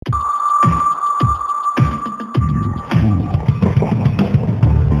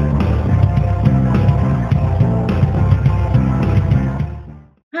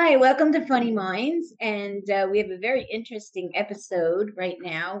Hi, welcome to Funny Minds. And we have a very interesting episode right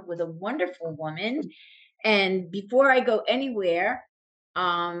now with a wonderful woman. And before I go anywhere,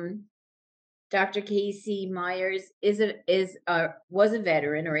 um, Dr. Casey Myers was a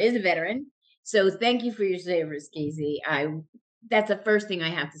veteran or is a veteran. So thank you for your service, Casey. That's the first thing I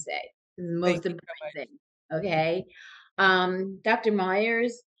have to say. The most Thank you so important much. thing. Okay. Dr.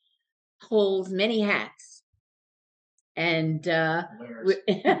 Myers holds many hats. And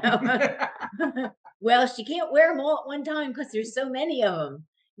well, she can't wear them all at one time because there's so many of them.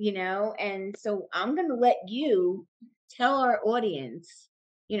 And so I'm going to let you tell our audience,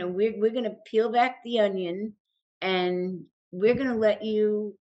 we're going to peel back the onion and we're going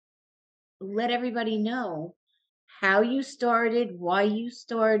to let everybody know how you started, why you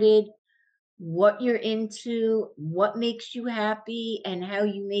started, what you're into, what makes you happy, and how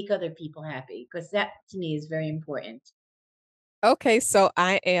you make other people happy, because that to me is very important. Okay, so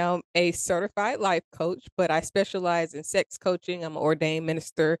I am a certified life coach, but I specialize in sex coaching. I'm an ordained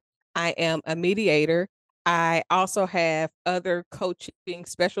minister. I am a mediator. I also have other coaching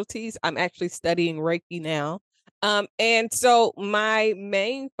specialties. I'm actually studying Reiki now. And so my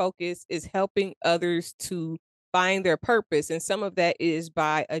main focus is helping others to find their purpose. And some of that is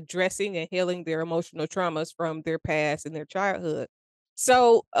by addressing and healing their emotional traumas from their past and their childhood.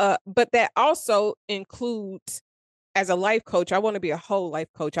 But that also includes, as a life coach, I want to be a whole life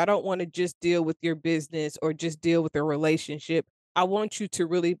coach. I don't want to just deal with your business or just deal with a relationship. I want you to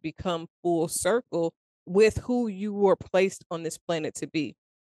really become full circle with who you were placed on this planet to be.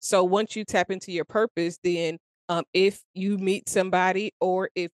 So once you tap into your purpose, then if you meet somebody or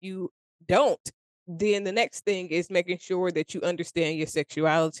if you don't, then the next thing is making sure that you understand your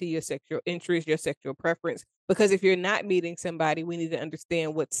sexuality, your sexual interest, your sexual preference. Because if you're not meeting somebody, we need to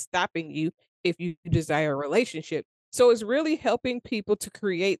understand what's stopping you if you desire a relationship. So it's really helping people to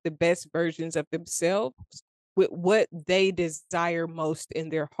create the best versions of themselves with what they desire most in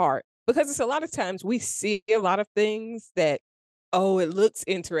their heart. Because it's a lot of times we see a lot of things that, oh, it looks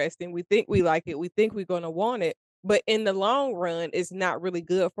interesting. We think we like it. We think we're going to want it. But in the long run, it's not really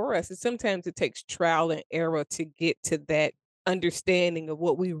good for us. And sometimes it takes trial and error to get to that understanding of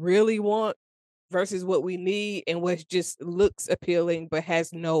what we really want versus what we need and what just looks appealing but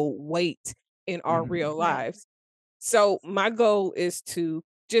has no weight in our real Right. lives. So my goal is to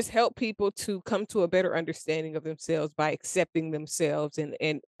just help people to come to a better understanding of themselves by accepting themselves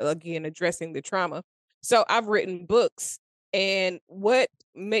and again addressing the trauma. So I've written books, and what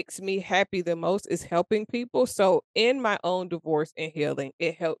makes me happy the most is helping people. So in my own divorce and healing,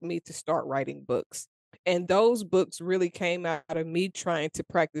 it helped me to start writing books. And those books really came out of me trying to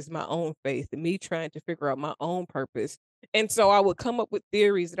practice my own faith and me trying to figure out my own purpose. And so I would come up with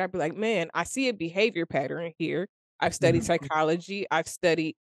theories that I'd be like, man, I see a behavior pattern here. I've studied Mhm. psychology. I've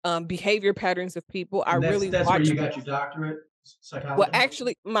studied behavior patterns of people. I And that's really that's where watch. you got your doctorate, Well, psychology?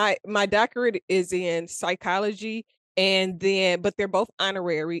 actually, my doctorate is in psychology, and then but they're both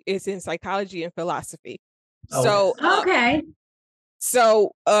honorary. It's in psychology and philosophy. Okay.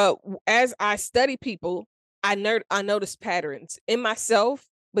 So, Okay. as I study people, I notice patterns in myself,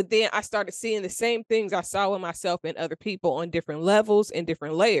 but then I started seeing the same things I saw in myself and other people on different levels and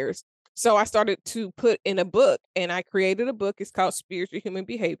different layers. So I started to put in a book, and I created a book. It's called Spiritual Human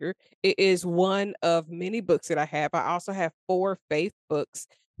Behavior. It is one of many books that I have. I also have 4 faith books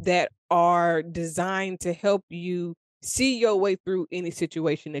that are designed to help you see your way through any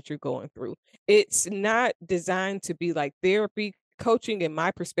situation that you're going through. It's not designed to be like therapy. Coaching, in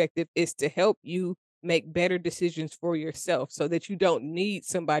my perspective, is to help you make better decisions for yourself so that you don't need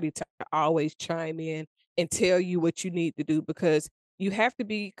somebody to always chime in and tell you what you need to do, because you have to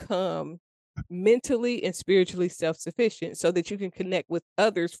become mentally and spiritually self-sufficient so that you can connect with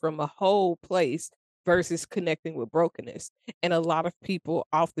others from a whole place versus connecting with brokenness. And a lot of people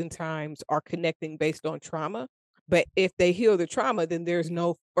oftentimes are connecting based on trauma, but if they heal the trauma, then there's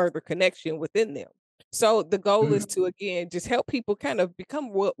no further connection within them. So the goal is Mhm. to again just help people kind of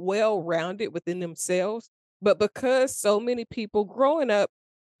become well-rounded within themselves. But because so many people growing up,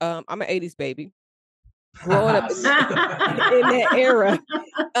 I'm an 80s baby, growing up in in that era,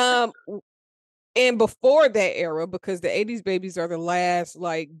 um, and before that era, because the 80s babies are the last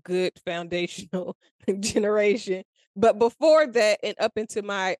like good foundational generation. But before that and up into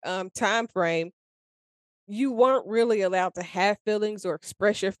my time frame, you weren't really allowed to have feelings or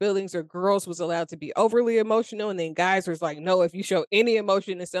express your feelings, or girls was allowed to be overly emotional, and then guys was like, no, if you show any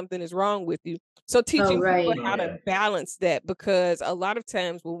emotion then something is wrong with you. So Oh, teaching people right. Oh how to yeah. balance that, because a lot of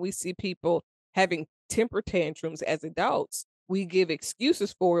times when we see people having temper tantrums as adults, we give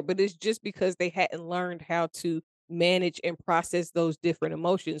excuses for it, but it's just because they hadn't learned how to manage and process those different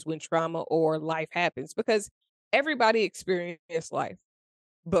emotions when trauma or life happens, because everybody experiences life.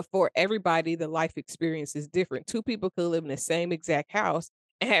 But for everybody, the life experience is different. Two people could live in the same exact house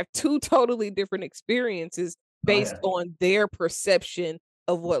and have two totally different experiences Oh based yeah. on their perception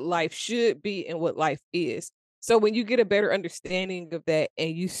of what life should be and what life is. So when you get a better understanding of that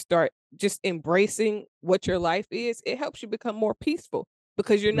and you start just embracing what your life is, it helps you become more peaceful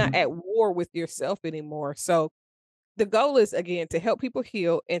because you're not at Mhm. war with yourself anymore. So the goal is again to help people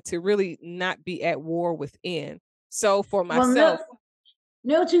heal and to really not be at war within. So for Well, no, myself,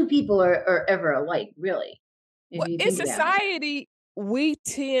 no two people are ever alike, really, if well, you in think about it. society, we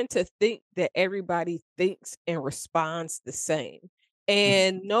tend to think that everybody thinks and responds the same. Mhm.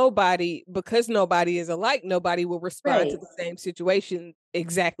 And nobody, because nobody is alike, nobody will respond to Right, the same situation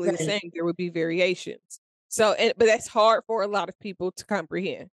exactly the right. same. There would be variations. So, but that's hard for a lot of people to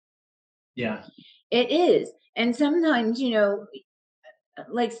comprehend. Yeah. It is. And sometimes,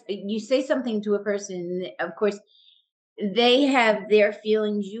 like you say something to a person, of course, they have their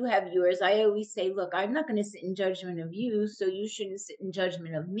feelings, you have yours. I always say, look, I'm not going to sit in judgment of you, so you shouldn't sit in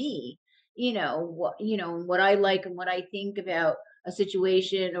judgment of me. What I like and what I think about a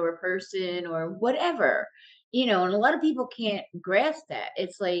situation or a person or whatever. And a lot of people can't grasp that.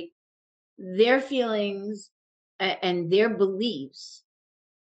 It's like their feelings and their beliefs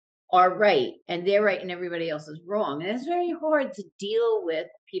are right and they're right and everybody else is wrong. And it's very hard to deal with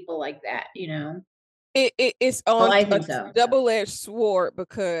people like that. It's Well, on I a think so. double-edged sword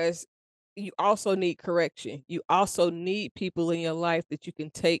because you also need correction. You also need people in your life that you can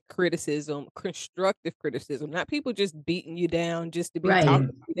take criticism, constructive criticism, not people just beating you down just to be Right, talking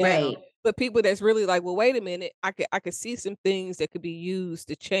Mhm. you down, right, but people that's really like, well, wait a minute, I could see some things that could be used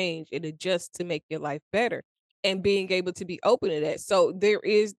to change and adjust to make your life better, and being able to be open to that. So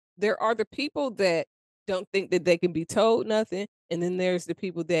there are the people that don't think that they can be told nothing, and then there's the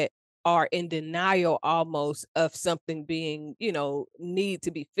people that are in denial almost of something being, need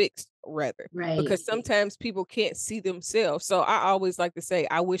to be fixed rather. right. Because sometimes people can't see themselves. So I always like to say,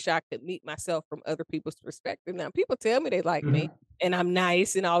 I wish I could meet myself from other people's perspective. Now, people tell me they like me Mhm. and I'm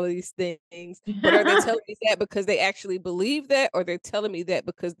nice and all of these things, but are they telling me that because they actually believe that, or they're telling me that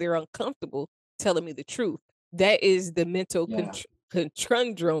because they're uncomfortable telling me the truth? That is the mental Yeah.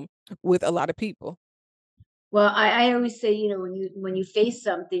 conundrum with a lot of people. Well, I always say, when you face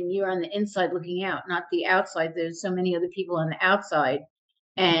something, you're on the inside looking out, not the outside. There's so many other people on the outside.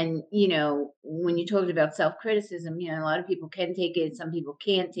 And, when you talked about self-criticism, a lot of people can take it, some people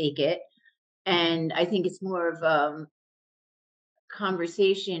can't take it. And I think it's more of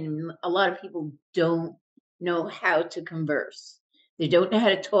conversation. A lot of people don't know how to converse. They don't know how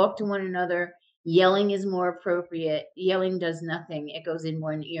to talk to one another. Yelling is more appropriate. Yelling does nothing. It goes in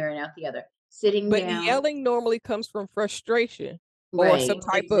one ear and out the other. Sitting But down. yelling normally comes from frustration or some Right,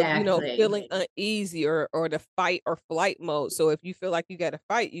 type of, exactly. feeling uneasy or the fight or flight mode. So if you feel like you gotta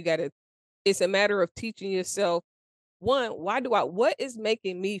fight, it's a matter of teaching yourself, one, what is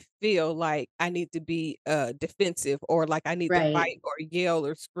making me feel like I need to be defensive or like I need to Right, fight or yell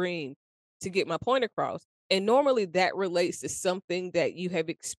or scream to get my point across. And normally that relates to something that you have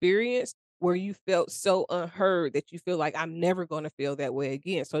experienced where you felt so unheard that you feel like I'm never going to feel that way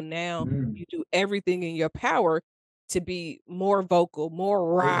again. So now Mhm. you do everything in your power to be more vocal,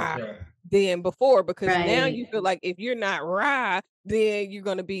 more rah Yeah. than before, because now right. you feel like if you're not rah, then you're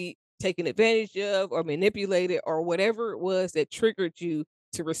going to be taken advantage of or manipulated or whatever it was that triggered you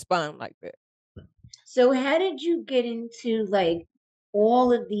to respond like that. So how did you get into like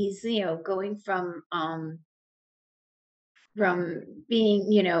all of these, going from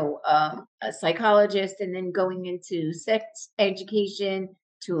being, a psychologist and then going into sex education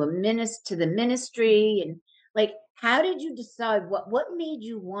to the ministry and like how did you decide what made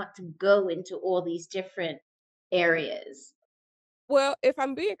you want to go into all these different areas? Well, if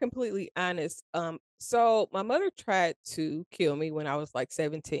I'm being completely honest, so my mother tried to kill me when I was like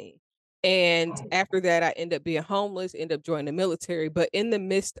 17. And Oh. after that, I ended up being homeless, ended up joining the military. But in the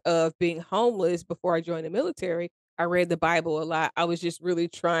midst of being homeless before I joined the military, I read the Bible a lot. I was just really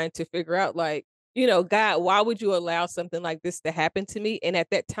trying to figure out, like, God, why would you allow something like this to happen to me? And at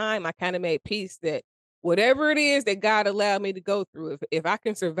that time, I kind of made peace that whatever it is that God allowed me to go through, if I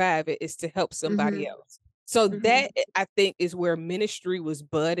can survive it, is to help somebody Mhm. else. So Mhm. that I think is where ministry was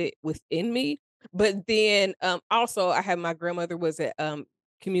budded within me. But then also I had my grandmother was a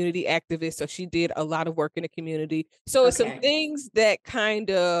community activist, so she did a lot of work in the community. So it's some Okay. things that kind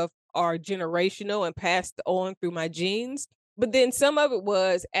of are generational and passed on through my genes. But then some of it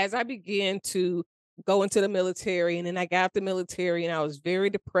was as I began to go into the military, and then I got out the military and I was very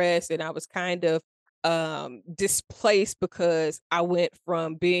depressed and I was kind of displaced because I went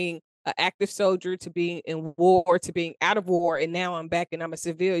from being an active soldier to being in war to being out of war, and now I'm back and I'm a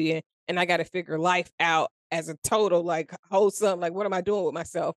civilian, and I got to figure life out as a total, like wholesome, like what am I doing with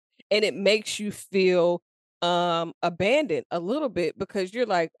myself? And it makes you feel abandoned a little bit because you're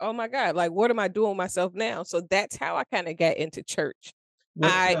like, oh my God, like what am I doing with myself now? So that's how I kind of got into church.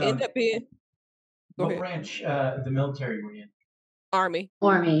 What I end up being Go what ahead. branch of the military were you in? Army.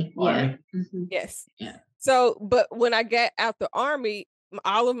 Army. Yeah. Army? Yes. Yeah. So, but when I got out the army,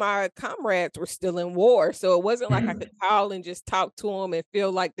 all of my comrades were still in war. So it wasn't like I could call and just talk to them and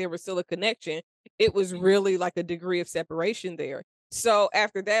feel like there was still a connection. It was really like a degree of separation there. So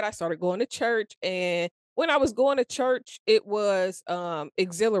after that, I started going to church. And when I was going to church, it was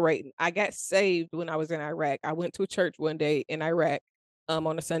exhilarating. I got saved when I was in Iraq. I went to a church one day in Iraq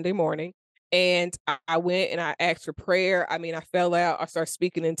on a Sunday morning. And I went and I asked for prayer. I mean, I fell out. I started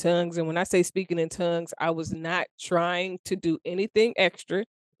speaking in tongues. And when I say speaking in tongues, I was not trying to do anything extra.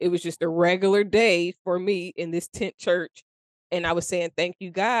 It was just a regular day for me in this tent church. And I was saying, thank you,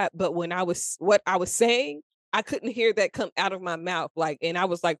 God. But when what I was saying, I couldn't hear that come out of my mouth. And I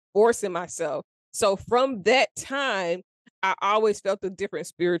was like forcing myself. So from that time, I always felt a different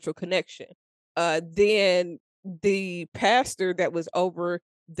spiritual connection. Then the pastor that was over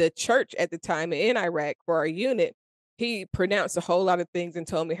the church at the time in Iraq for our unit, he pronounced a whole lot of things and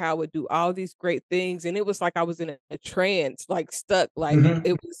told me how I would do all these great things. And it was like I was in a trance, like stuck, like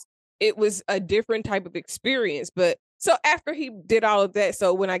it was a different type of experience. But so after he did all of that,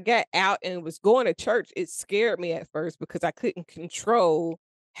 so when I got out and was going to church, it scared me at first because I couldn't control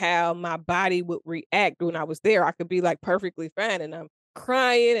how my body would react when I was there. I could be like perfectly fine and I'm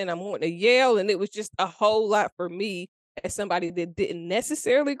crying and I'm wanting to yell. And it was just a whole lot for me as somebody that didn't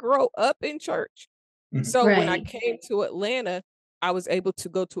necessarily grow up in church. So when I Right. came to Atlanta, I was able to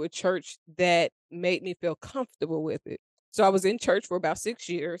go to a church that made me feel comfortable with it. So I was in church for about 6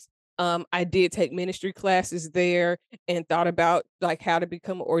 years. I did take ministry classes there and thought about like how to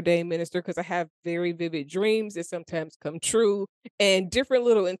become an ordained minister because I have very vivid dreams that sometimes come true and different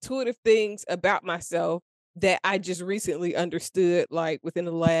little intuitive things about myself that I just recently understood like within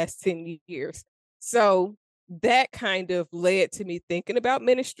the last 10 years. So that kind of led to me thinking about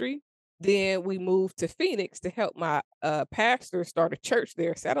ministry. Then we moved to Phoenix to help my pastor start a church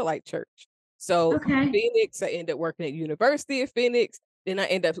there, a satellite church. So Okay. Phoenix, I ended up working at University of Phoenix. Then I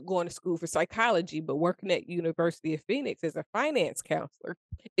ended up going to school for psychology, but working at University of Phoenix as a finance counselor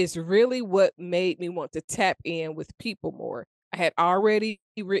is really what made me want to tap in with people more. I had already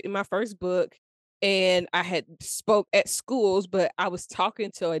written my first book and I had spoke at schools, but I was talking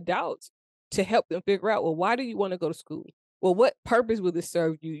to adults to help them figure out, well, why do you want to go to school? Well, what purpose will this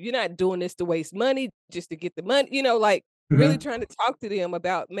serve you? You're not doing this to waste money, just to get the money, like really trying to talk to them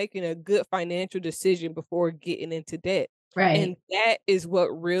about making a good financial decision before getting into debt. Right. And that is what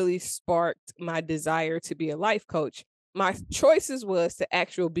really sparked my desire to be a life coach. My choices was to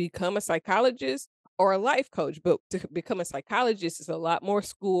actually become a psychologist or a life coach, but to become a psychologist is a lot more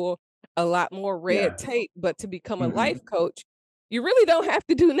school, a lot more red Yeah. tape. But to become a life coach, you really don't have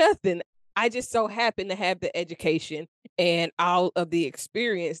to do nothing. I just so happen to have the education and all of the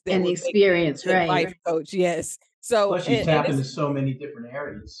experience that And the would make me experience, a good right. life coach. Yes. So, Plus, you and tap into it's, so many different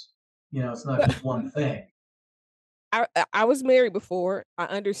areas. It's not but just one thing. I was married before. I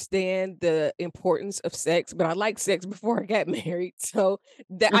understand the importance of sex, but I like sex before I got married. So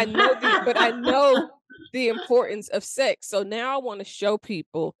that I know the importance of sex. So now I want to show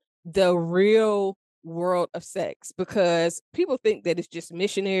people the real world of sex because people think that it's just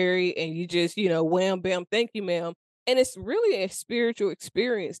missionary and you just, wham bam, thank you, ma'am. And it's really a spiritual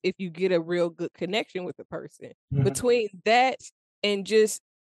experience if you get a real good connection with the person. Between that and just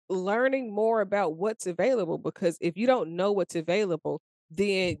learning more about what's available, because if you don't know what's available,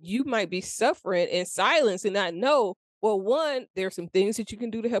 then you might be suffering in silence and not know. Well, one, there's some things that you can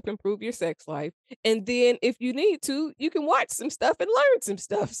do to help improve your sex life. And then if you need to, you can watch some stuff and learn some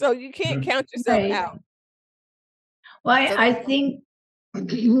stuff. So you can't count yourself Right. out. Well, So I think,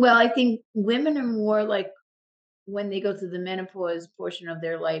 well, I think women are more like when they go through the menopause portion of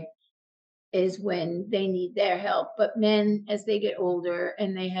their life is when they need their help. But men, as they get older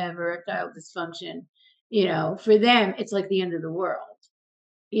and they have erectile dysfunction, for them, it's like the end of the world.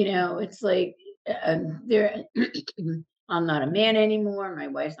 It's like they're, I'm not a man anymore. My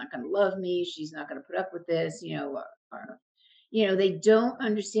wife's not going to love me. She's not going to put up with this, they don't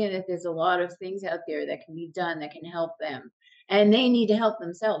understand that there's a lot of things out there that can be done that can help them. And they need to help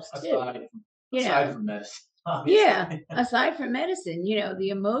themselves too. Aside from medicine, obviously. Yeah, aside from medicine, the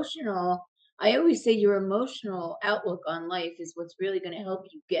emotional I always say your emotional outlook on life is what's really going to help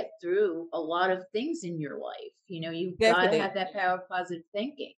you get through a lot of things in your life. You've got to have that Definitely. power of positive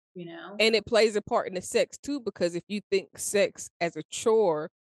thinking, And it plays a part in the sex too, because if you think sex as a chore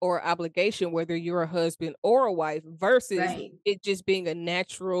or obligation, whether you're a husband or a wife, versus Right. it just being a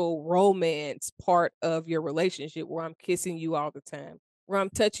natural romance part of your relationship where I'm kissing you all the time, where I'm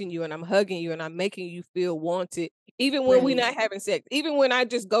touching you and I'm hugging you and I'm making you feel wanted, even when we're Right. not having sex, even when I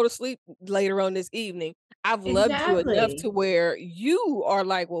just go to sleep later on this evening. I've loved you enough to Exactly. where you are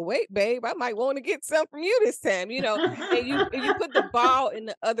like, well, wait, babe, I might want to get some from you this time, and you put the ball in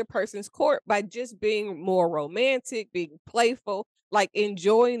the other person's court by just being more romantic, being playful, like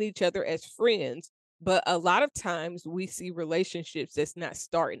enjoying each other as friends. But a lot of times we see relationships that's not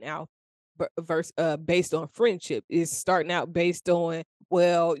starting out based on friendship. Is starting out based on,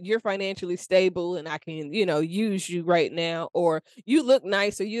 well, you're financially stable and I can, use you right now, or you look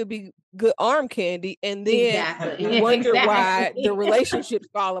nice, so you'll be good arm candy. And then Exactly. you wonder why the Exactly. relationships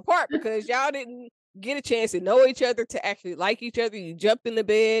fall apart because y'all didn't get a chance to know each other, to actually like each other. You jumped in the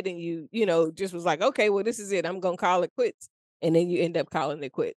bed and just was like, okay, well, this is it. I'm gonna call it quits. And then you end up calling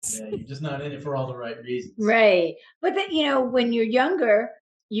it quits. Yeah, you're just not in it for all the right reasons. Right. But then, when you're younger,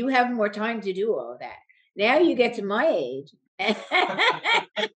 you have more time to do all of that. Now you get to my age and,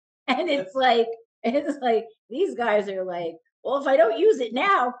 it's like these guys are like, well, if I don't use it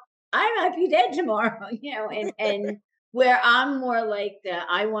now, I might be dead tomorrow, and where I'm more like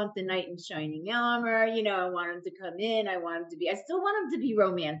I want the knight in shining armor, I want him to come in, I still want him to be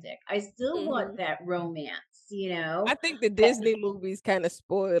romantic. I still want Mhm. that romance, I think the Disney movies kind of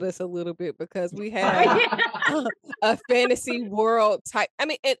spoiled us a little bit because we have Yeah. a fantasy world type. I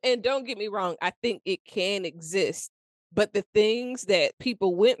mean, and don't get me wrong, I think it can exist, but the things that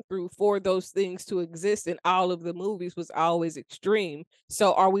people went through for those things to exist in all of the movies was always extreme.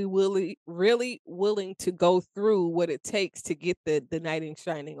 So are we really willing to go through what it takes to get the knight in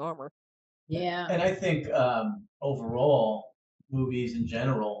shining armor? Yeah. And I think overall, movies in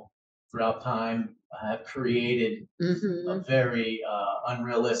general throughout time have created a Mhm. very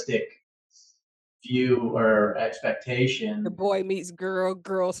unrealistic view or The expectation. boy meets girl,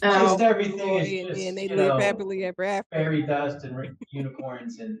 girls fall Just Oh, for the everything is boy, and then just, they live happily ever after. fairy dust and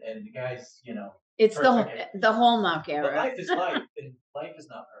unicorns, and the guy's, it's perfect. the Hallmark But era. life is life, and life is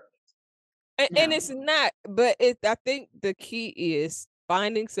not perfect. And No. it's not, but I think the key is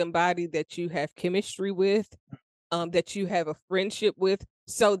finding somebody that you have chemistry with, that you have a friendship with,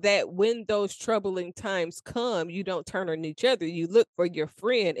 so that when those troubling times come, you don't turn on each other. You look for your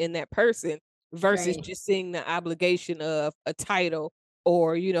friend in that person versus Right. just seeing the obligation of a title,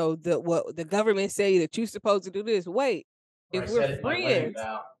 or the what the government say that you're supposed to do this. Wait, Or I if we're said it in my wedding friends,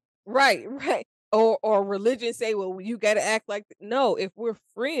 vow. right, right. Or religion say, well, you got to act like no. If we're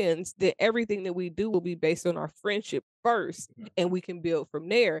friends, then everything that we do will be based on our friendship first, and we can build from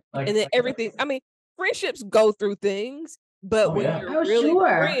there. And then Like, everything. I mean, friendships go through things, but oh when yeah. you're Oh, really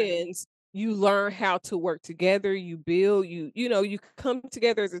sure. friends, you learn how to work together. You build. You come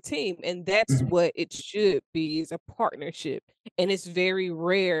together as a team, and that's Mhm. what it should be, is a partnership. And it's very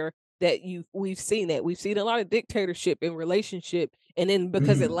rare that we've seen that. We've seen a lot of dictatorship in relationship, and then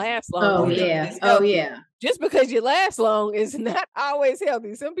because it Mhm. lasts long, Oh, Oh we think yeah. yeah. it's Oh, healthy. yeah. Just because you last long is not always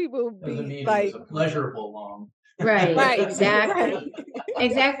healthy. Some people Doesn't be mean it was like, a pleasurable long. Right. right, right. Exactly.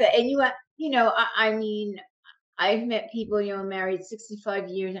 Exactly. And I mean, I've met people, married 65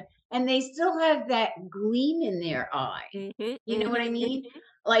 years, and they still have that gleam in their eye. Mhm, You know what I mhm, mean? mhm.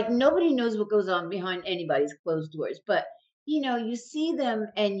 Like nobody knows what goes on behind anybody's closed doors, but you see them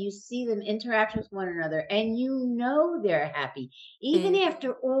and you see them interact with one another and they're happy. Even Mhm.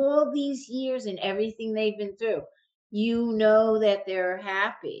 after all these years and everything they've been through, you know that they're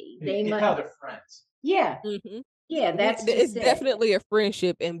happy. They It's might how they're friends. yeah. Mhm. Yeah, that's It's just it. definitely a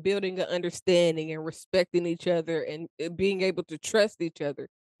friendship, and building an understanding and respecting each other, and being able to trust each other,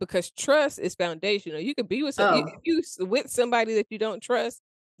 because trust is foundational. You could be with if Oh, with somebody that you don't trust,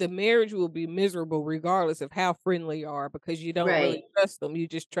 the marriage will be miserable regardless of how friendly you are, because you don't really right. trust them. You're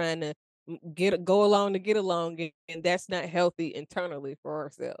just trying to go along to get along, and that's not healthy internally for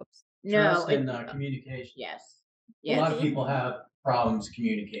ourselves. No, Trust and communication. yes. A lot Yes. of people have problems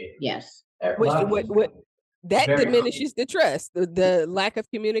communicating. Yes. A Which lot of people. what that Very. diminishes the trust, the lack of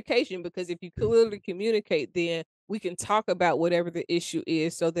communication, because if you clearly communicate, then we can talk about whatever the issue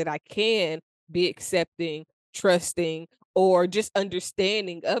is so that I can be accepting, trusting, or just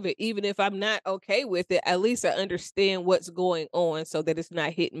understanding of it. Even if I'm not okay with it, at least I understand what's going on so that it's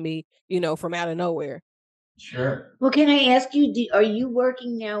not hitting me, from out of nowhere. Sure. Well, can I ask you, are you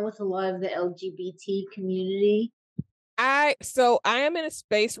working now with a lot of the LGBT community? I am in a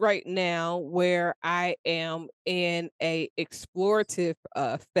space right now where I am in a explorative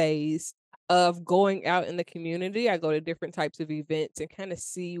phase of going out in the community. I go to different types of events and kind of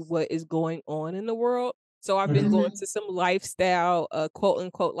see what is going on in the world. So I've been Mhm. going Mhm. to some lifestyle, quote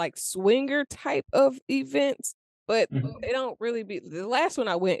unquote, like swinger type of events, but Mhm. they don't really be. The last one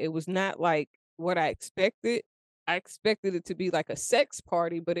I went, it was not like what I expected. I expected it to be like a sex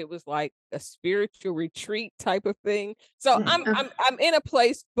party, but it was like a spiritual retreat type of thing. So Mm. I'm in a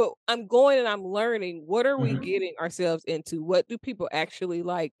place, but I'm going and I'm learning what are we Mhm. getting ourselves into? What do people actually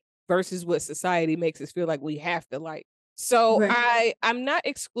like versus what society makes us feel like we have to like. So Right. I'm not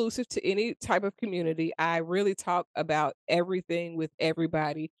exclusive to any type of community. I really talk about everything with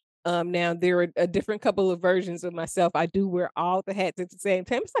everybody. Now there are a different couple of versions of myself. I do wear all the hats at the same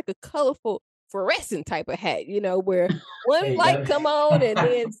time. It's like a colorful fluorescent type of hat, where one Hey, you light got come on and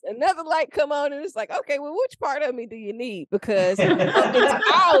then another light come on, and it's like, okay, well, which part of me do you need? Because it's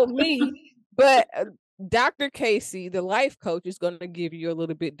all me, but Dr. Casey, the life coach, is going to give you a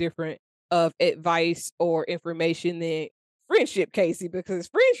little bit different of advice or information than friendship Casey, because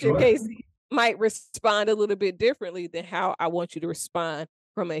friendship Sure. Casey might respond a little bit differently than how I want you to respond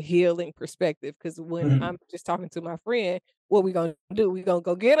from a healing perspective. Because when Mhm. I'm just talking to my friend, what we gonna do? We gonna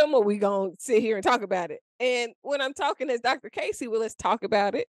go get them, or we gonna sit here and talk about it? And when I'm talking as Dr. Casey, well, let's talk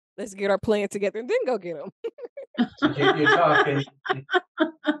about it. Let's get our plan together and then go get them. So you're talking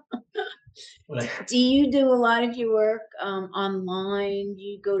when I Do you do a lot of your work online? Do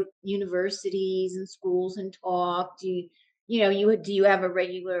you go to universities and schools and talk? Do you have a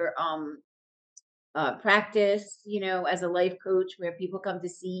regular practice, as a life coach where people come to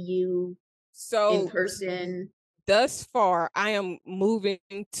see you in So person? thus far, I am moving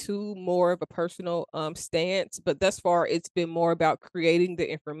to more of a personal stance, but thus far it's been more about creating the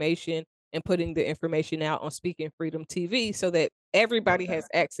information and putting the information out on Speaking Freedom TV so that everybody okay. has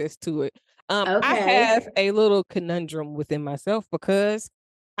access to it. I Okay. have a little conundrum within myself because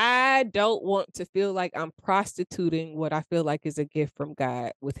I don't want to feel like I'm prostituting what I feel like is a gift from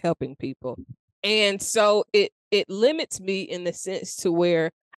God with helping people. And so it limits me in the sense to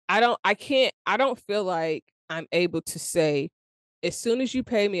where I don't feel like I'm able to say, as soon as you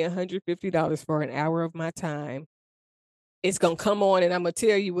pay me $150 for an hour of my time, it's gonna come on and I'm gonna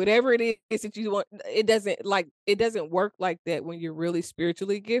tell you whatever it is that you want. It doesn't work like that when you're really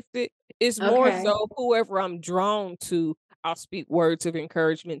spiritually gifted. It's more Okay. so whoever I'm drawn to, I'll speak words of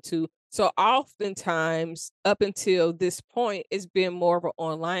encouragement to. So oftentimes, up until this point, it's been more of an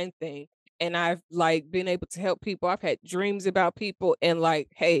online thing. And I've like been able to help people. I've had dreams about people and like,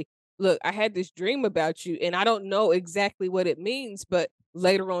 hey, look, I had this dream about you, and I don't know exactly what it means, but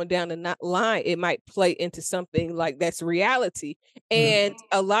later on down the line, it might play into something like that's reality. Mhm. And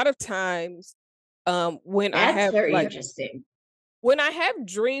a lot of times, when I That's have very like interesting. when I have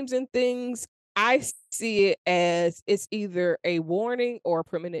dreams and things, I see it as it's either a warning or a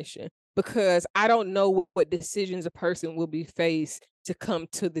premonition because I don't know what decisions a person will be faced to come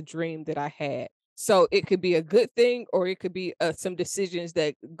to the dream that I had. So it could be a good thing or it could be some decisions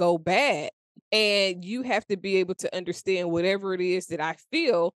that go bad. And you have to be able to understand whatever it is that I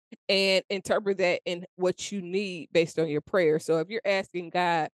feel and interpret that in what you need based on your prayer. So if you're asking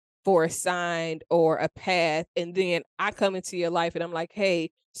God for a sign or a path, and then I come into your life and I'm like,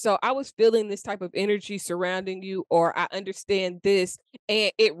 hey, so I was feeling this type of energy surrounding you, or I understand this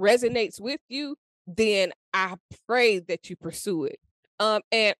and it resonates with you, then I pray that you pursue it.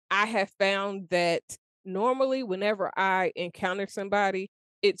 And I have found that normally whenever I encounter somebody,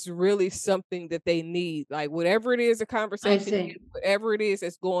 it's really something that they need. Like whatever it is, a I conversation is, see. whatever it is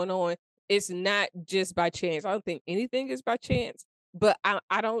that's going on, it's not just by chance. I don't think anything is by chance, but I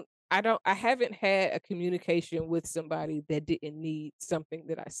haven't had a communication with somebody that didn't need something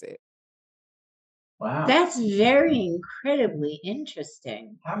that I said. Wow. That's very incredibly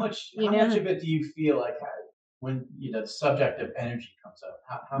interesting. You How much know, of it do you feel like when the subject of energy comes up?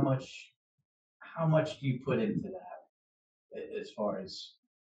 How much do you put into that as far as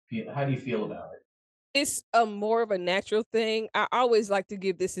how do you feel about it? It's a more of a natural thing. I always like to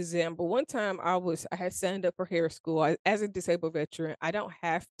give this example. One time I had signed up for hair school. As a disabled veteran, I don't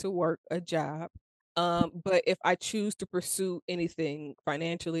have to work a job. But if I choose to pursue anything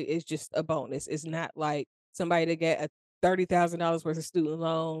financially, it's just a bonus. It's not like somebody to get a $30,000 worth of student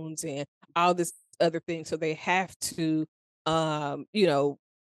loans and all this other thing. So they have to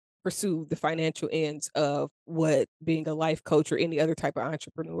pursue the financial ends of what being a life coach or any other type of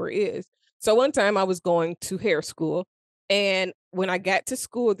entrepreneur is. So one time I was going to hair school And when I got to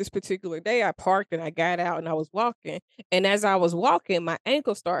school this particular day, I parked and I got out and I was walking. And as I was walking, my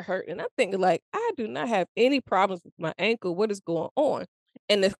ankle started hurting. And I'm thinking, like, I do not have any problems with my ankle. What is going on?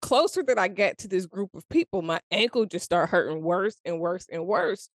 And the closer that I got to this group of people, my ankle just started hurting worse and worse and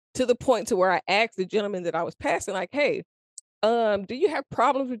worse, to the point to where I asked the gentleman that I was passing, like, hey, do you have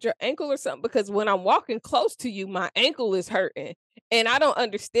problems with your ankle or something? Because when I'm walking close to you, my ankle is hurting and I don't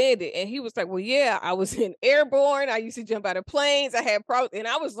understand it. And he was like, well, yeah, I was in airborne. I used to jump out of planes. I had problems. And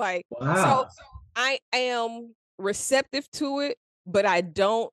I was like, so Wow. I am receptive to it, but I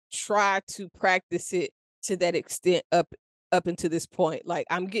don't try to practice it to that extent up until this point. Like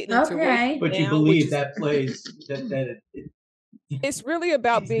I'm getting into Okay. Reiki But you now, which believe is that plays it's really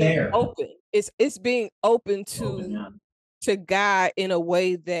about it's being there. open. It's being open Open, to yeah. God in a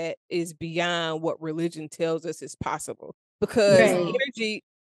way that is beyond what religion tells us is possible. Because Right. energy,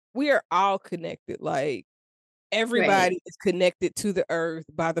 we are all connected. Like Right. everybody is connected to the earth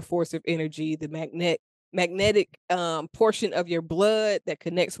by the force of energy, the magnetic portion of your blood that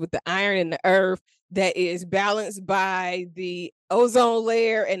connects with the iron in the earth, that is balanced by the ozone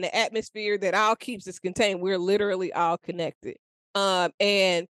layer and the atmosphere that all keeps us contained. We're literally all connected.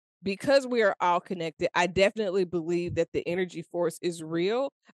 And because we are all connected, I definitely believe that the energy force is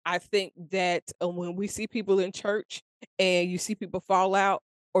real. I think that when we see people in church and you see people fall out,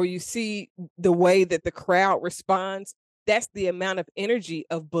 or you see the way that the crowd responds, that's the amount of energy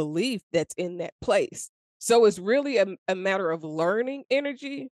of belief that's in that place. So it's really a matter of learning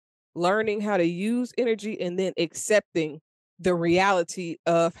energy, learning how to use energy, and then accepting the reality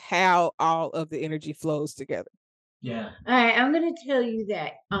of how all of the energy flows together. Yeah. All right, I'm going to tell you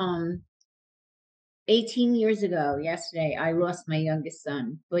that 18 years ago, yesterday, I lost my youngest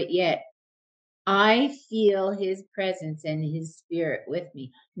son, but yet I feel his presence and his spirit with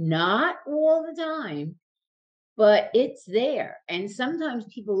me. Not all the time, but it's there. And sometimes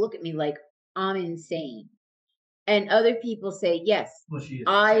people look at me like I'm insane. And other people say, yes, Well, she is.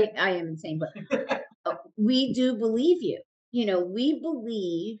 I am insane, but we do believe you. You know, we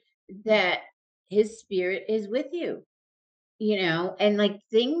believe that his spirit is with you, and like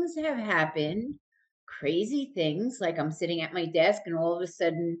things have happened, crazy things. Like I'm sitting at my desk and all of a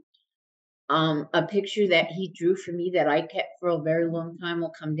sudden, a picture that he drew for me that I kept for a very long time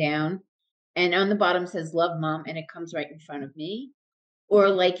will come down. And on the bottom says love mom, and it comes right in front of me. Or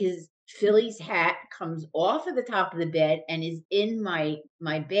like his Phillies hat comes off of the top of the bed and is in my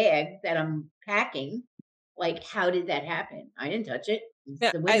bag that I'm packing. Like, how did that happen? I didn't touch it. It's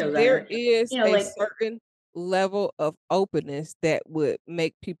Now, the windows on there it. is a Like certain level of openness that would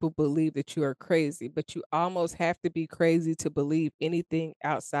make people believe that you are crazy, but you almost have to be crazy to believe anything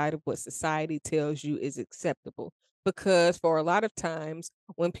outside of what society tells you is acceptable. Because for a lot of times,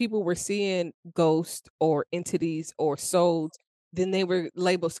 when people were seeing ghosts or entities or souls, then they were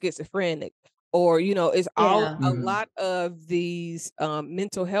labeled schizophrenic. Or, it's all yeah, a Mhm. lot of these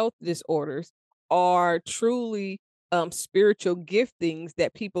mental health disorders are truly spiritual giftings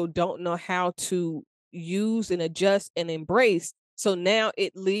that people don't know how to use and adjust and embrace. So now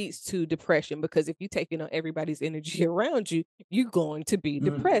it leads to depression, because if you're taking on everybody's energy around you, you're going to be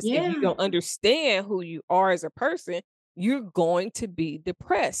Mhm. depressed. If you yeah, don't understand who you are as a person, you're going to be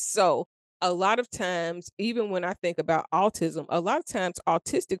depressed. So a lot of times, even when I think about autism, a lot of times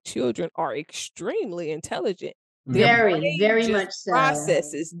autistic children are extremely intelligent. Their Mhm. very, brain very just much so.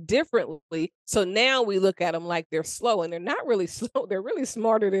 processes differently. So now we look at them like they're slow, and they're not really slow. They're really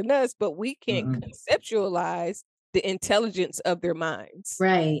smarter than us, but we can't Mhm. conceptualize the intelligence of their minds.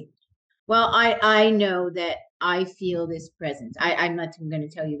 Right. Well, I know that I feel this presence. I'm not even going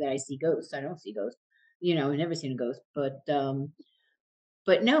to tell you that I see ghosts. I don't see ghosts. I've never seen a ghost,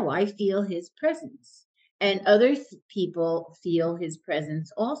 but no, I feel his presence. And other people feel his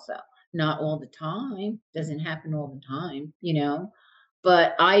presence also. Not all the time. Doesn't happen all the time.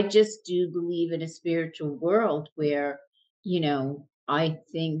 But I just do believe in a spiritual world where, I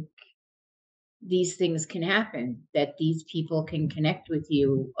think these things can happen, that these people can connect with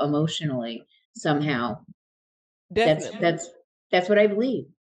you emotionally somehow. That's Definitely. that's that's what I believe.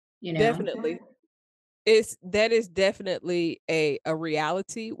 Definitely. That is definitely a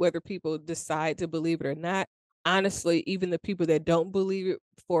reality, whether people decide to believe it or not. Honestly, even the people that don't believe it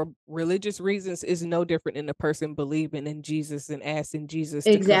for religious reasons is no different than the person believing in Jesus and asking Jesus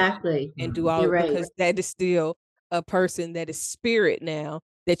to come Exactly. and do Mhm. all You're it, right. because that is still a person that is spirit now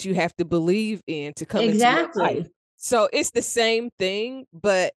that you have to believe in to come into your life. Exactly. So it's the same thing,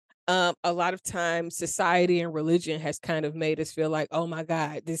 but a lot of times society and religion has kind of made us feel like, oh my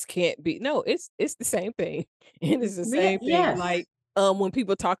God, this can't be. No, it's the same thing. It is the same thing. Yes. Like when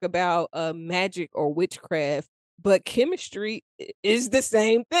people talk about magic or witchcraft, but chemistry is the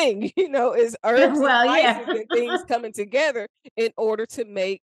same thing. Is herbs and Well, yeah. spices and things coming together in order to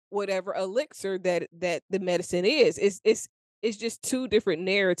make whatever elixir that the medicine is. It's just two different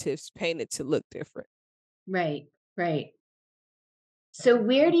narratives painted to look different. Right, right. So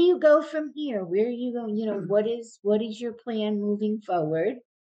where do you go from here? Where are you going? What is your plan moving forward?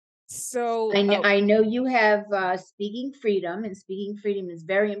 So I know you have speaking freedom, and speaking freedom is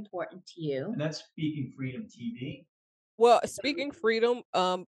very important to you. And that's Speaking Freedom TV. well, Speaking Freedom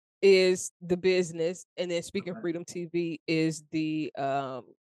is the business, and then Speaking Okay. Freedom TV is the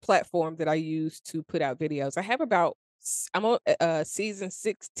platform that I use to put out videos. I have I'm on season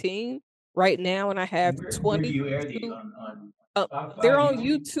 16 right now, and I have And where do you air these 22. on They're Spotify, on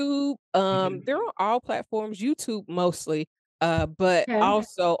YouTube? YouTube. YouTube? They're on all platforms, YouTube mostly, but Okay.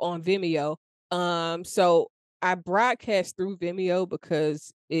 also on Vimeo. So I broadcast through Vimeo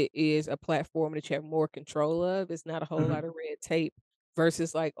because it is a platform that you have more control of. It's not a whole lot Mhm. of red tape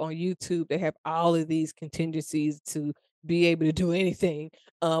versus like on YouTube, they have all of these contingencies to be able to do anything,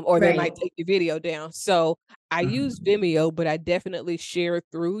 or they might Right. take your video down. So I use Mhm. Vimeo, but I definitely share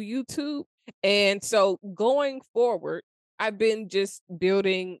through YouTube. And so going forward, I've been just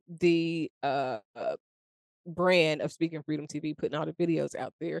building the brand of Speaking Freedom TV, putting all the videos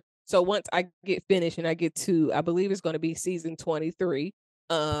out there. So once I get finished and I get to, I believe it's going to be season 23,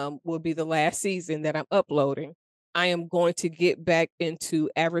 will be the last season that I'm uploading. I am going to get back into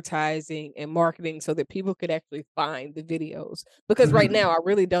advertising and marketing so that people could actually find the videos. Because right Mhm. now I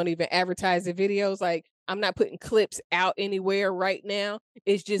really don't even advertise the videos. Like I'm not putting clips out anywhere right now.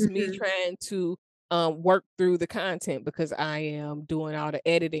 It's just me Mhm. trying to work through the content because I am doing all the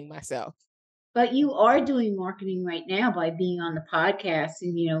editing myself. But you are doing marketing right now by being on the podcast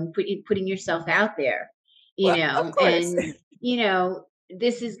and putting yourself out there, Well, of course. and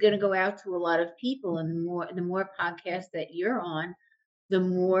this is going to go out to a lot of people, and the more podcasts that you're on, the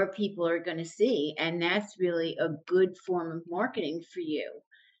more people are going to see, and that's really a good form of marketing for you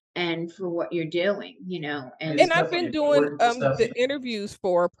and for what you're doing, It's And and I've been definitely doing important stuff. the interviews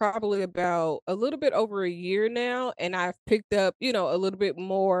for probably about a little bit over a year now, and I've picked up, a little bit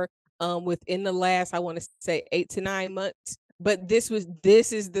more within the last, I want to say 8 to 9 months. But this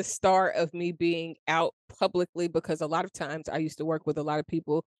is the start of me being out publicly because a lot of times I used to work with a lot of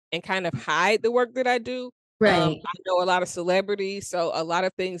people and kind of hide the work that I do. right, I know a lot of celebrities, so a lot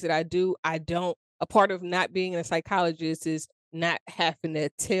of things that I do, I don't. A part of not being a psychologist is not having to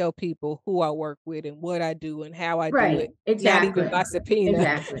tell people who I work with and what I do and how I do right, it, not even exactly, by subpoena.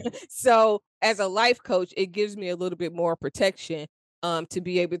 exactly. So, as a life coach, it gives me a little bit more protection to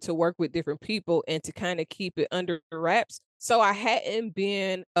be able to work with different people and to kind of keep it under wraps. So I hadn't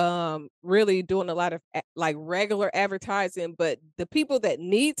been really doing a lot of like regular advertising, but the people that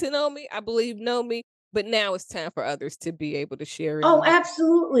need to know me, I believe, know me. But now it's time for others to be able to share in Oh, me.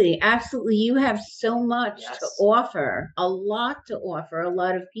 absolutely, absolutely. You have so much to Yes. offer, a lot to offer, a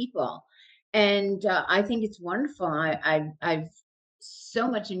lot of people, and I think it's wonderful. I've so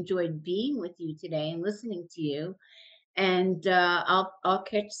much enjoyed being with you today and listening to you, and I'll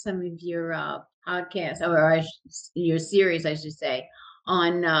catch some of your podcasts, or your series, I should say,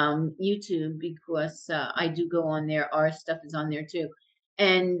 on YouTube, because I do go on there. Our stuff is on there too,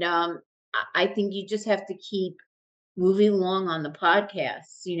 and I think you just have to keep moving along on the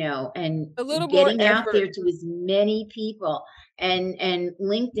podcasts, and A little more getting out effort. there to as many people, and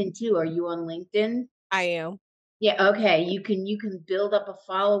LinkedIn too. Are you on LinkedIn? I am. Yeah, okay. You can build up a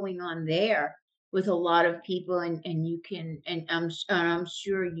following on there with a lot of people, and you can, and I'm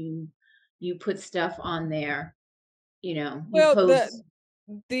sure you put stuff on there, you Well, post.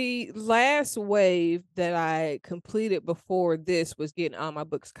 the last wave that I completed before this was getting all my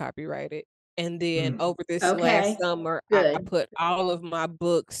books copyrighted. And then Mm. over this last Okay, summer, I good. put all of my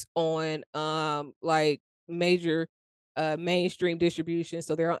books on like major mainstream distribution.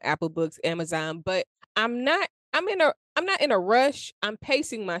 So they're on Apple Books, Amazon, but I'm not in a rush. I'm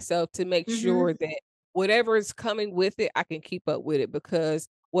pacing myself to make Hmm. sure that whatever is coming with it, I can keep up with it because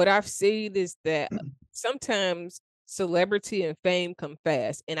what I've seen is that sometimes celebrity and fame come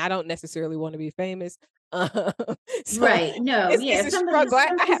fast, and I don't necessarily want to be famous. Um, so Right. No, it's yeah. a Somebody struggle. I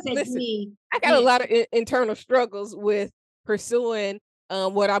somebody have said to listen. me, I got a yeah, lot of internal struggles with pursuing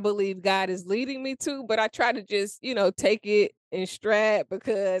what I believe God is leading me to, but I try to just take it in stride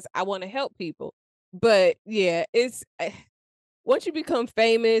because I want to help people. But yeah, it's once you become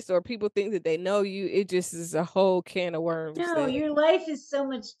famous or people think that they know you, it just is a whole can of worms no, that your life is so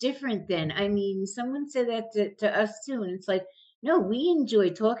much different then. I mean, someone said that to us too, and it's like, no, we enjoy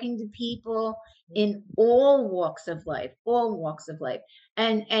talking to people in all walks of life, all walks of life.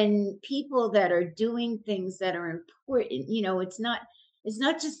 and people that are doing things that are important. It's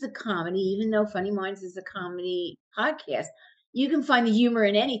not just the comedy, even though Funny Minds is a comedy podcast. You can find the humor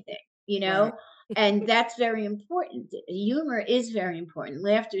in anything, Right. and that's very important. Humor is very important.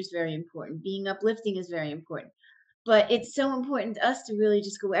 Laughter is very important. Being uplifting is very important. But it's so important to us to really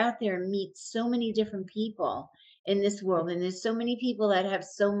just go out there and meet so many different people in this world. And there's so many people that have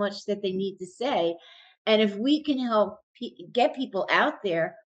so much that they need to say. And if we can help get people out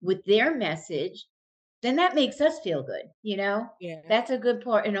there with their message, then that makes us feel good. Yeah. That's a good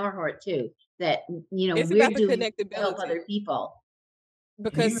part in our heart too, that, It's we're about the doing to help connectability other people. And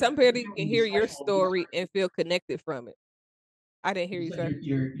because you're somebody can doing hear these your special story research. and feel connected from it. I didn't hear You you, said sir.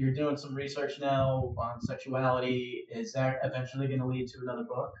 you're doing some research now on sexuality. Is that eventually going to lead to another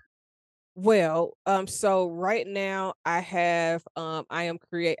book? Well, so right now I am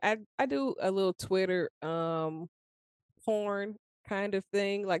I do a little Twitter porn kind of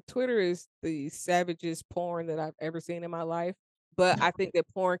thing. Like Twitter is the savagest porn that I've ever seen in my life, but I think that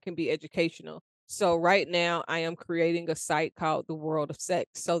porn can be educational. So right now I am creating a site called The World of Sex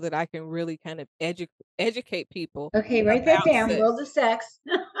so that I can really kind of educate people Okay, write that about down. sex. World of Sex.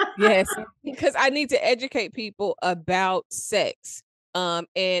 Yes, because I need to educate people about sex.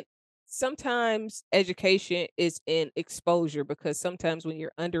 And sometimes education is in exposure because sometimes when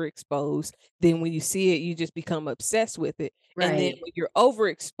you're underexposed, then when you see it, you just become obsessed with it. And then Right. when you're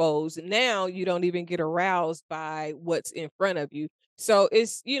overexposed, now you don't even get aroused by what's in front of you. So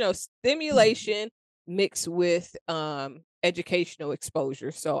it's, stimulation mixed with educational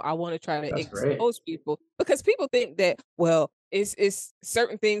exposure. So I want to try to That's great. expose people because people think that, well, it's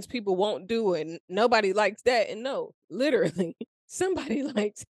certain things people won't do and nobody likes that. And no, literally, somebody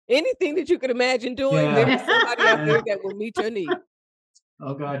likes anything that you could imagine doing. There Yeah. is somebody out Yeah. there that will meet your need.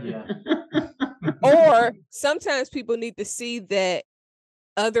 Oh God, yeah. Or sometimes people need to see that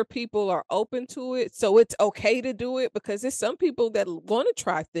other people are open to it. So it's okay to do it because there's some people that want to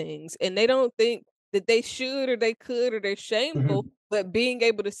try things and they don't think that they should or they could or they're shameful. Mhm. But being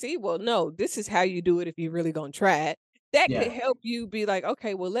able to see, well, no, this is how you do it if you're really going to try it. That could Yeah. help you be like,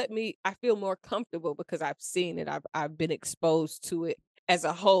 okay, well, I feel more comfortable because I've seen it. I've been exposed to it as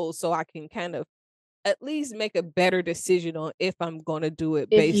a whole. So I can kind of at least make a better decision on if I'm going to do it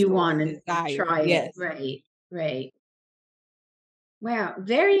If based you on want to desire. try it. Yes. Right. Right. Wow,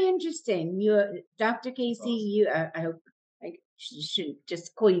 very interesting. Dr. Casey, I hope I should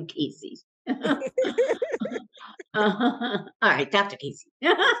just call you Casey. All right, Dr. Casey.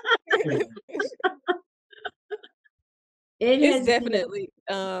 It It's has been definitely,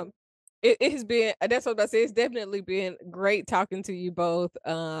 it has been that's what I say, it's definitely been great talking to you both.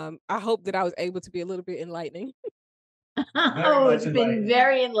 I hope that I was able to be a little bit enlightening. Very oh, much it's been enlightening.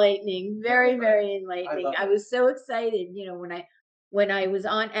 very enlightening, very, very I enlightening. love I it. was so excited, when I was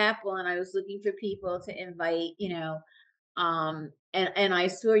on Apple and I was looking for people to invite, and I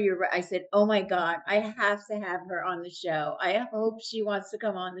saw I said, oh my God, I have to have her on the show. I hope she wants to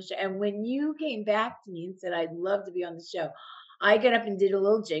come on the show. And when you came back to me and said I'd love to be on the show, I get up and did a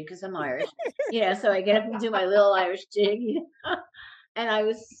little jig because I'm Irish, so I get up and do my little Irish jig, and I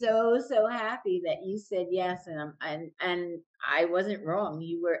was so, so happy that you said yes, and I wasn't wrong.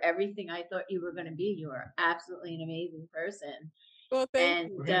 You were everything I thought you were going to be. You were absolutely an amazing person. Well, thank And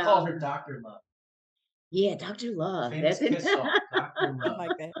you. We're gonna call her Dr. Love. yeah, Dr. Love. Famous That's it. kiss song, Dr. I Love.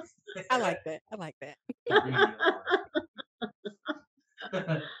 like that. I like that. I like that.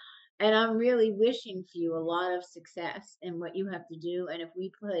 And I'm really wishing for you a lot of success in what you have to do. And if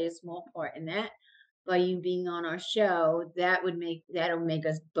we play a small part in that by you being on our show, that'll make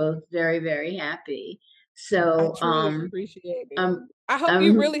us both very, very happy. I So truly appreciate it. um I hope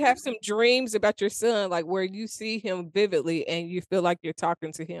you um really have some dreams about your son, like where you see him vividly and you feel like you're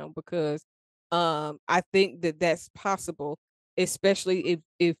talking to him because I think that that's possible, especially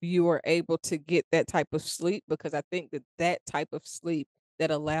if you are able to get that type of sleep because I think that that type of sleep that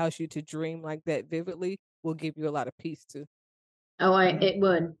allows you to dream like that vividly will give you a lot of peace too. it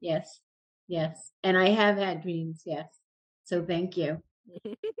would, yes. Yes. And I have had dreams, yes. So thank you.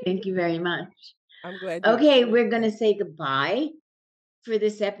 Thank you very much. I'm glad you Okay, experienced we're gonna that. say goodbye for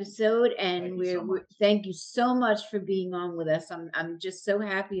this episode, and Thank you so much. thank you so much for being on with us. I'm just so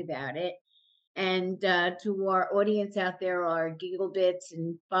happy about it. And to our audience out there, our Giggle Bits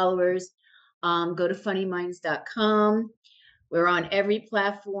and followers, go to funnyminds.com. We're on every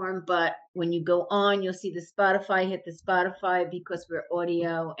platform, but when you go on, you'll see the Spotify. Hit the Spotify because we're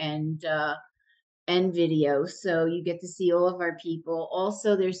audio and video, so you get to see all of our people.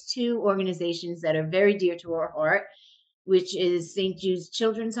 Also, there's two organizations that are very dear to our heart, which is St. Jude's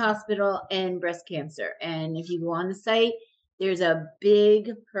Children's Hospital and breast cancer. And if you go on the site, there's a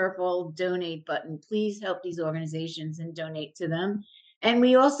big purple donate button. Please help these organizations and donate to them. And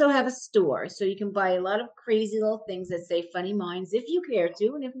we also have a store, so you can buy a lot of crazy little things that say Funny Minds if you care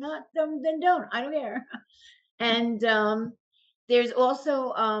to, and if not, then don't. I don't care. And there's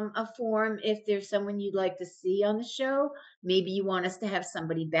also a form if there's someone you'd like to see on the show. Maybe you want us to have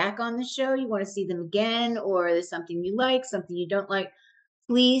somebody back on the show. You want to see them again, or there's something you like, something you don't like.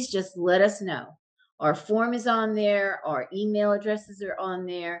 Please just let us know. Our form is on there. Our email addresses are on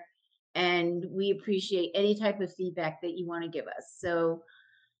there. And we appreciate any type of feedback that you want to give us. So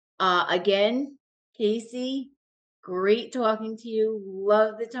again, Kaci, great talking to you.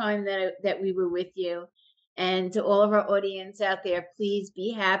 Love the time that we were with you. And to all of our audience out there, please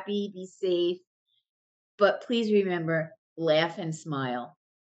be happy, be safe, but please remember, laugh and smile.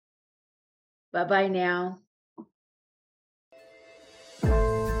 Bye-bye now.